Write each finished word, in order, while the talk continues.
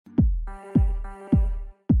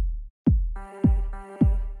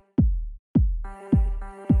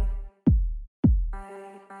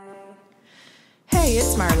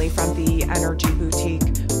It's Marley from the Energy Boutique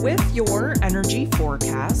with your energy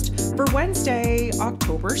forecast for Wednesday,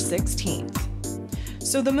 October 16th.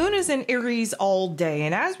 So the moon is in Aries all day,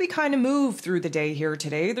 and as we kind of move through the day here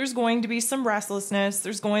today, there's going to be some restlessness,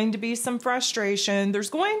 there's going to be some frustration, there's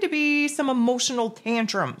going to be some emotional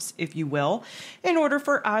tantrums, if you will, in order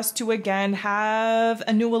for us to again have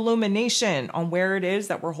a new illumination on where it is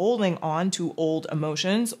that we're holding on to old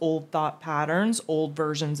emotions, old thought patterns, old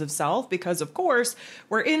versions of self, because of course,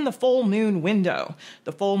 we're in the full moon window.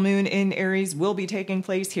 The full moon in Aries will be taking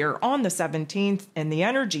place here on the 17th, and the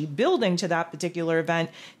energy building to that particular event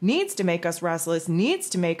needs to make us restless, needs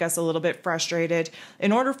to make us a little bit frustrated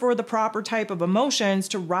in order for the proper type of emotions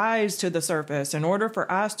to rise to the surface, in order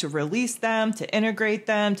for us to release them, to integrate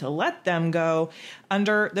them, to let them go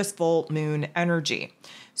under this full moon energy.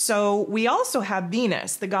 So we also have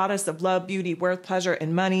Venus, the goddess of love, beauty, worth, pleasure,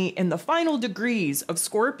 and money, in the final degrees of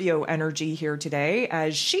Scorpio energy here today,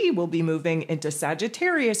 as she will be moving into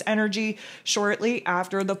Sagittarius energy shortly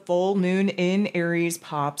after the full moon in Aries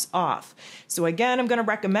pops off. So again, I'm going to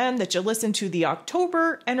recommend that you listen to the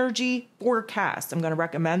October energy forecast. I'm going to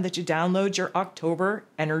recommend that you download your October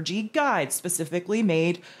energy guide, specifically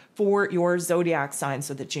made for your zodiac sign,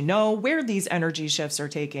 so that you know where these energy shifts are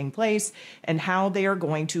taking place and how they are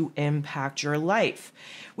going to impact your life.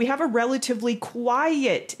 We have a relatively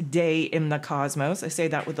quiet day in the cosmos. I say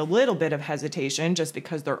that with a little bit of hesitation, just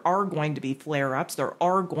because there are going to be flare-ups. There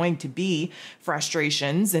are going to be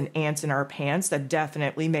frustrations and ants in our pants that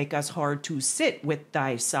definitely make us hard to sit with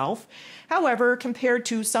thyself. However, compared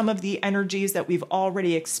to some of the energies that we've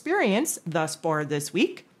already experienced thus far this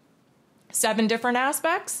week, 7 different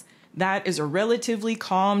aspects, that is a relatively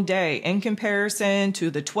calm day in comparison to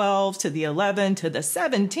the 12, to the 11, to the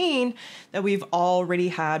 17 that we've already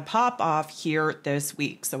had pop off here this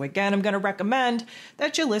week. So again, I'm going to recommend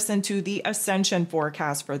that you listen to the Ascension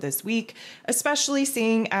forecast for this week, especially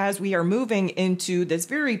seeing as we are moving into this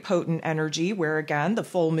very potent energy where again, the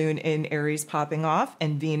full moon in Aries popping off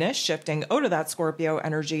and Venus shifting out of that Scorpio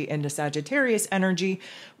energy into Sagittarius energy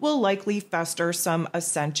will likely fester some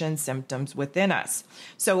ascension symptoms within us.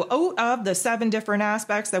 So out of the 7 different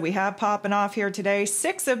aspects that we have popping off here today,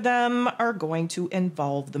 6 of them are going to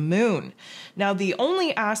involve the moon. Now, the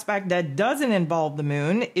only aspect that doesn't involve the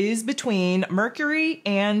moon is between Mercury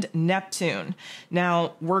and Neptune.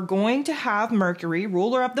 Now, we're going to have Mercury,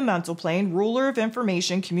 ruler of the mental plane, ruler of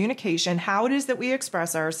information, communication, how it is that we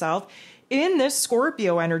express ourselves, in this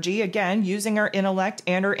Scorpio energy, again, using our intellect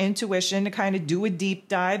and our intuition to kind of do a deep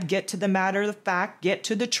dive, get to the matter of the fact, get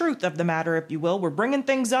to the truth of the matter, if you will. We're bringing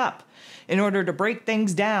things up in order to break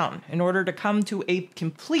things down, in order to come to a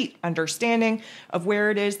complete understanding of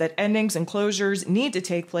where it is that endings and closures need to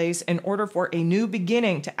take place in order for a new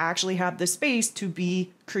beginning to actually have the space to be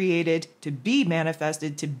created, to be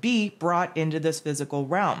manifested, to be brought into this physical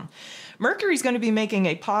realm. Mercury is going to be making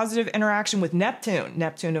a positive interaction with Neptune.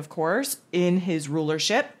 Neptune, of course, in his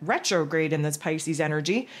rulership, retrograde in this Pisces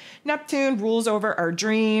energy. Neptune rules over our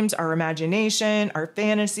dreams, our imagination, our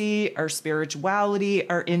fantasy, our spirituality,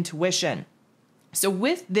 our intuition. So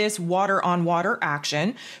with this water on water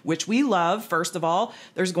action, which we love, first of all,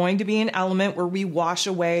 there's going to be an element where we wash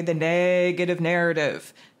away the negative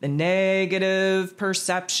narrative, the negative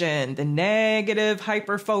perception, the negative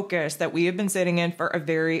hyper focus that we have been sitting in for a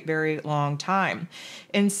very, very long time.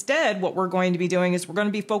 Instead, what we're going to be doing is we're going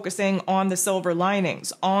to be focusing on the silver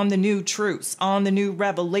linings, on the new truths, on the new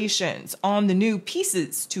revelations, on the new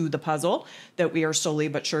pieces to the puzzle that we are slowly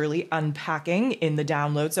but surely unpacking in the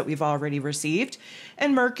downloads that we've already received.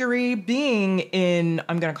 And Mercury being in,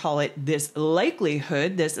 I'm going to call it this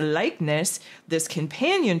likelihood, this likeness, this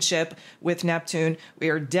companionship with Neptune, we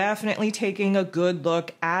are definitely taking a good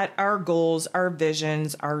look at our goals, our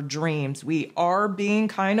visions, our dreams. We are being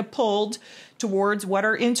kind of pulled towards what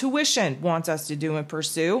our intuition wants us to do and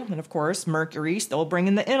pursue. And of course, Mercury still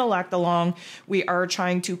bringing the intellect along. We are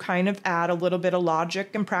trying to kind of add a little bit of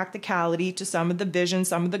logic and practicality to some of the visions,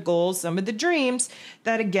 some of the goals, some of the dreams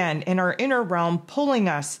that, again, in our inner realm, pulling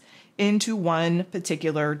us into one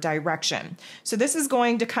particular direction. So this is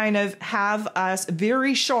going to kind of have us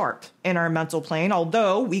very sharp in our mental plane,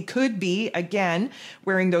 although we could be, again,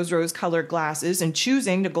 wearing those rose-colored glasses and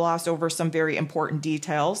choosing to gloss over some very important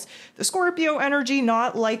details. The Scorpio energy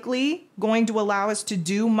not likely going to allow us to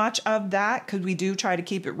do much of that because we do try to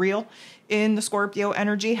keep it real in the Scorpio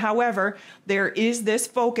energy. However, there is this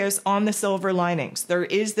focus on the silver linings. There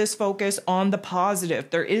is this focus on the positive.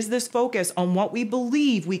 There is this focus on what we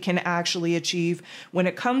believe we can actually achieve when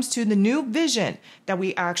it comes to the new vision that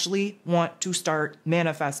we actually want to start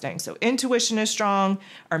manifesting. So intuition is strong.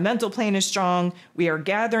 Our mental plane is strong. We are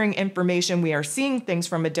gathering information. We are seeing things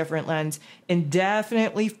from a different lens, and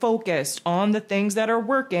definitely focused on the things that are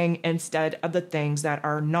working instead of the things that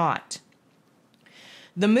are not.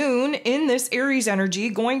 The moon in this Aries energy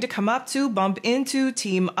going to come up to, bump into,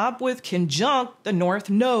 team up with, conjunct the North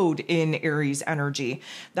Node in Aries energy.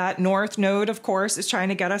 That North Node, of course, is trying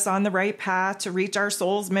to get us on the right path to reach our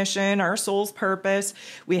soul's mission, our soul's purpose.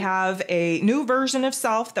 We have a new version of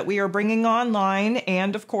self that we are bringing online.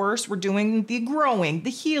 And of course, we're doing the growing, the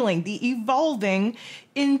healing, the evolving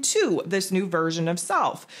into this new version of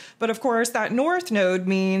self. But of course, that North Node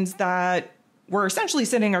means that we're essentially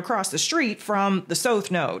sitting across the street from the South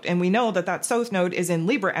Node. And we know that that South Node is in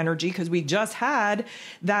Libra energy because we just had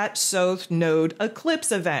that South Node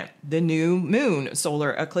eclipse event, the new moon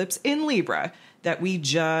solar eclipse in Libra that we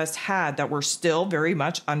just had, that we're still very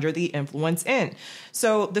much under the influence in.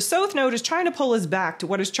 So the South Node is trying to pull us back to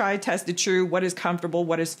what is tried, tested, true, what is comfortable,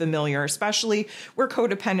 what is familiar, especially where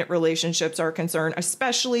codependent relationships are concerned,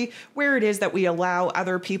 especially where it is that we allow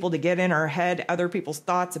other people to get in our head, other people's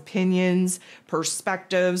thoughts, opinions,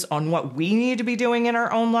 perspectives on what we need to be doing in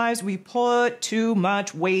our own lives. We put too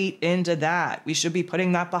much weight into that. We should be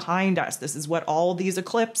putting that behind us. This is what all these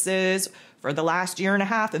eclipses for the last year and a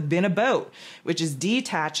half have been about, which is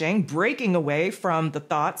detaching, breaking away from the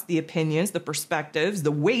thoughts, the opinions, the perspectives,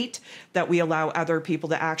 the weight that we allow other people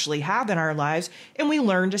to actually have in our lives. And we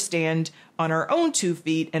learn to stand on our own 2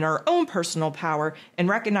 feet in our own personal power and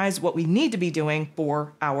recognize what we need to be doing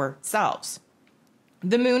for ourselves.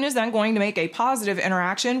 The moon is then going to make a positive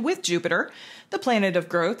interaction with Jupiter, the planet of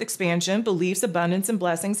growth, expansion, beliefs, abundance, and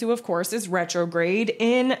blessings, who of course is retrograde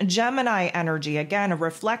in Gemini energy. Again, a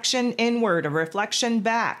reflection inward, a reflection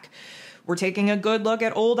back. We're taking a good look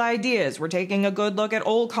at old ideas. We're taking a good look at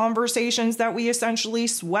old conversations that we essentially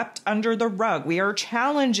swept under the rug. We are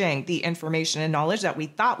challenging the information and knowledge that we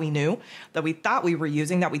thought we knew, that we thought we were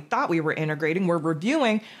using, that we thought we were integrating. We're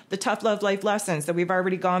reviewing the tough love life lessons that we've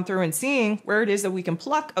already gone through and seeing where it is that we can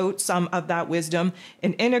pluck out some of that wisdom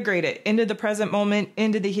and integrate it into the present moment,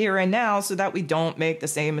 into the here and now, so that we don't make the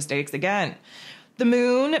same mistakes again. The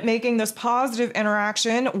moon making this positive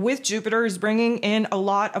interaction with Jupiter is bringing in a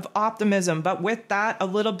lot of optimism, but with that, a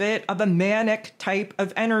little bit of a manic type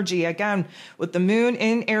of energy. Again, with the moon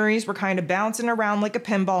in Aries, we're kind of bouncing around like a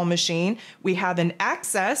pinball machine. We have an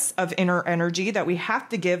excess of inner energy that we have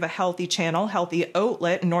to give a healthy channel, healthy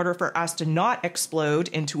outlet in order for us to not explode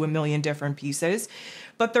into a million different pieces.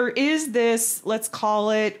 But there is this, let's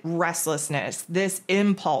call it restlessness, this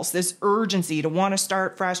impulse, this urgency to want to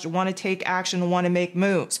start fresh, to want to take action, to want to make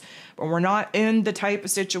moves. But we're not in the type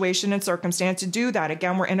of situation and circumstance to do that.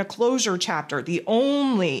 Again, we're in a closure chapter. The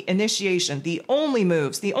only initiation, the only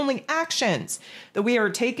moves, the only actions that we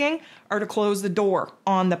are taking are to close the door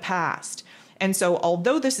on the past. And so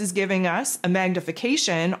although this is giving us a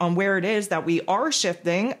magnification on where it is that we are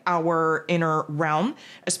shifting our inner realm,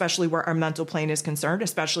 especially where our mental plane is concerned,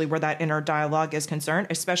 especially where that inner dialogue is concerned,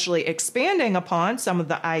 especially expanding upon some of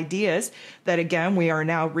the ideas that, again, we are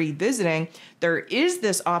now revisiting, there is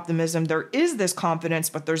this optimism, there is this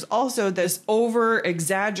confidence, but there's also this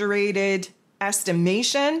over-exaggerated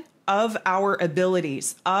estimation of our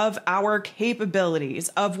abilities, of our capabilities,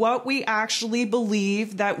 of what we actually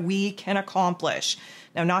believe that we can accomplish.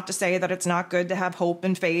 Now, not to say that it's not good to have hope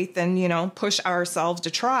and faith and, push ourselves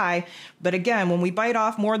to try. But again, when we bite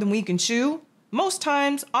off more than we can chew, most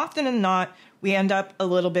times, often than not, we end up a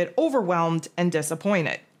little bit overwhelmed and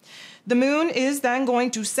disappointed. The moon is then going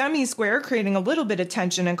to semi-square, creating a little bit of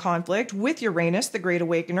tension and conflict with Uranus, the Great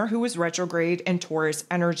Awakener, who is retrograde in Taurus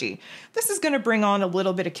energy. This is going to bring on a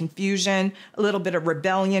little bit of confusion, a little bit of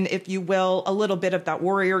rebellion, if you will, a little bit of that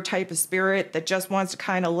warrior type of spirit that just wants to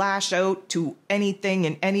kind of lash out to anything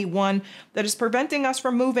and anyone, that is preventing us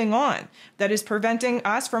from moving on, that is preventing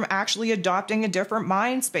us from actually adopting a different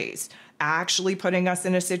mind space, actually putting us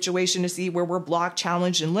in a situation to see where we're blocked,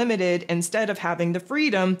 challenged, and limited, instead of having the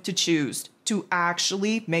freedom to choose to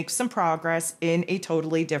actually make some progress in a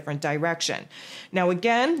totally different direction. Now,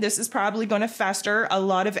 again, this is probably going to fester a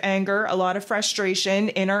lot of anger, a lot of frustration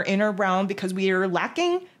in our inner realm because we are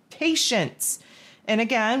lacking patience. And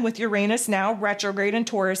again, with Uranus now retrograde in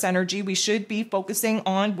Taurus energy, we should be focusing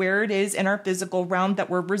on where it is in our physical realm that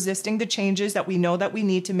we're resisting the changes that we know that we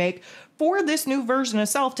need to make for this new version of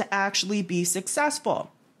self to actually be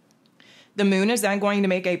successful. The moon is then going to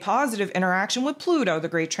make a positive interaction with Pluto, the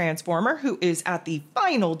great transformer, who is at the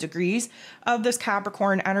final degrees of this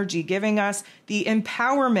Capricorn energy, giving us the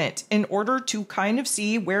empowerment in order to kind of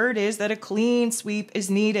see where it is that a clean sweep is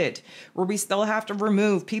needed, where we still have to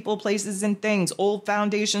remove people, places, and things, old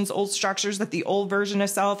foundations, old structures that the old version of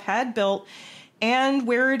self had built, and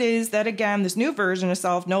where it is that, again, this new version of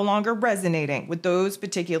self no longer resonating with those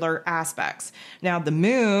particular aspects. Now, the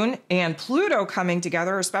moon and Pluto coming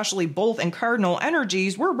together, especially both in cardinal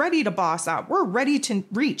energies, we're ready to boss up. We're ready to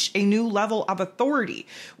reach a new level of authority.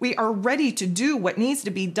 We are ready to do what needs to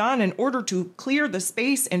be done in order to clear the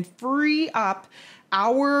space and free up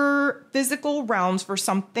our physical realms for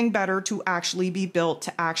something better to actually be built,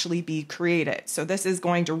 to actually be created. So this is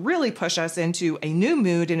going to really push us into a new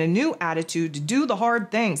mood and a new attitude to do the hard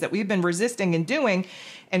things that we've been resisting and doing,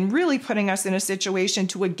 and really putting us in a situation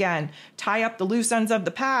to, again, tie up the loose ends of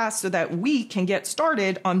the past so that we can get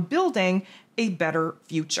started on building a better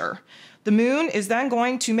future. The moon is then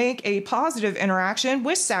going to make a positive interaction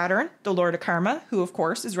with Saturn, the Lord of Karma, who of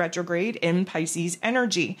course is retrograde in Pisces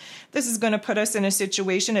energy. This is going to put us in a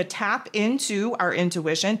situation to tap into our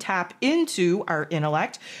intuition, tap into our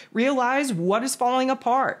intellect, realize what is falling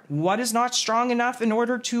apart, what is not strong enough in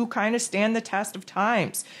order to kind of stand the test of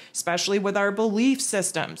times, especially with our belief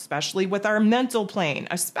system, especially with our mental plane,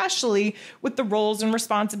 especially with the roles and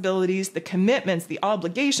responsibilities, the commitments, the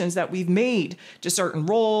obligations that we've made to certain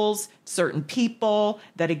roles, certain people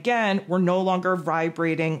that, again, we're no longer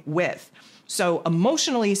vibrating with. So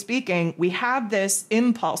emotionally speaking, we have this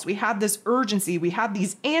impulse, we have this urgency, we have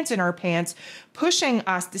these ants in our pants pushing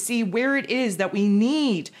us to see where it is that we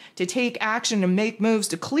need to take action and make moves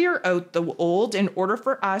to clear out the old in order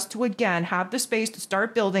for us to, again, have the space to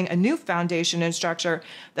start building a new foundation and structure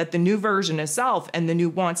that the new version of self and the new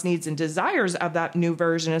wants, needs, and desires of that new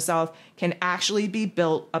version of self can actually be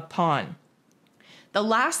built upon. The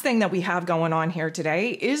last thing that we have going on here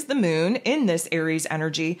today is the moon in this Aries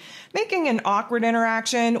energy, making an awkward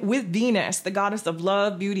interaction with Venus, the goddess of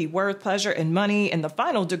love, beauty, worth, pleasure, and money in the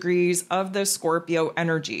final degrees of the Scorpio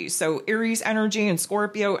energy. So Aries energy and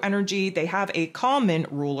Scorpio energy, they have a common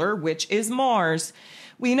ruler, which is Mars.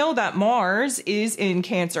 We know that Mars is in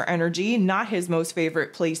Cancer energy, not his most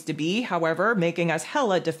favorite place to be, however, making us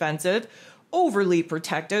hella defensive, overly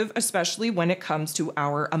protective, especially when it comes to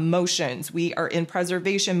our emotions. We are in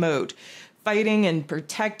preservation mode, fighting and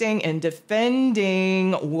protecting and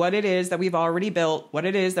defending what it is that we've already built, what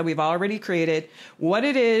it is that we've already created, what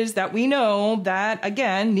it is that we know that,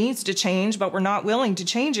 again, needs to change, but we're not willing to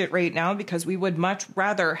change it right now because we would much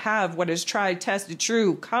rather have what is tried, tested,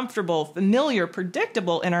 true, comfortable, familiar,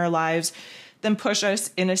 predictable in our lives than push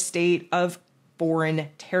us in a state of foreign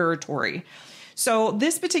territory. So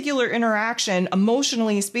this particular interaction,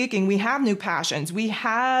 emotionally speaking, we have new passions, we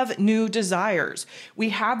have new desires, we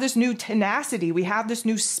have this new tenacity, we have this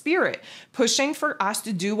new spirit pushing for us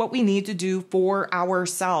to do what we need to do for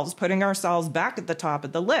ourselves, putting ourselves back at the top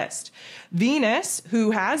of the list. Venus, who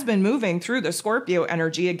has been moving through the Scorpio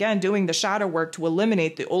energy, again, doing the shadow work to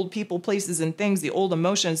eliminate the old people, places, and things, the old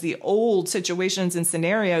emotions, the old situations and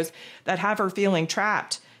scenarios that have her feeling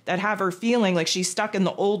trapped, that have her feeling like she's stuck in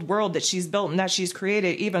the old world that she's built and that she's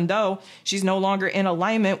created, even though she's no longer in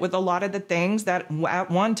alignment with a lot of the things that at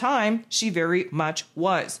one time she very much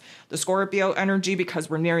was. The Scorpio energy, because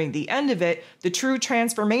we're nearing the end of it, the true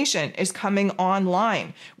transformation is coming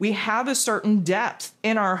online. We have a certain depth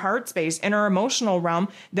in our heart space, in our emotional realm,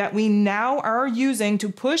 that we now are using to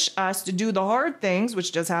push us to do the hard things,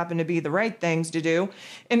 which just happen to be the right things to do,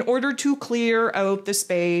 in order to clear out the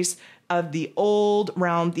space of the old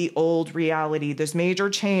realm, the old reality. This major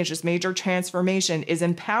change, this major transformation is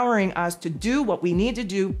empowering us to do what we need to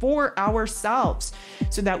do for ourselves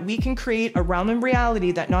so that we can create a realm and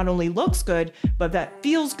reality that not only looks good, but that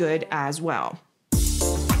feels good as well.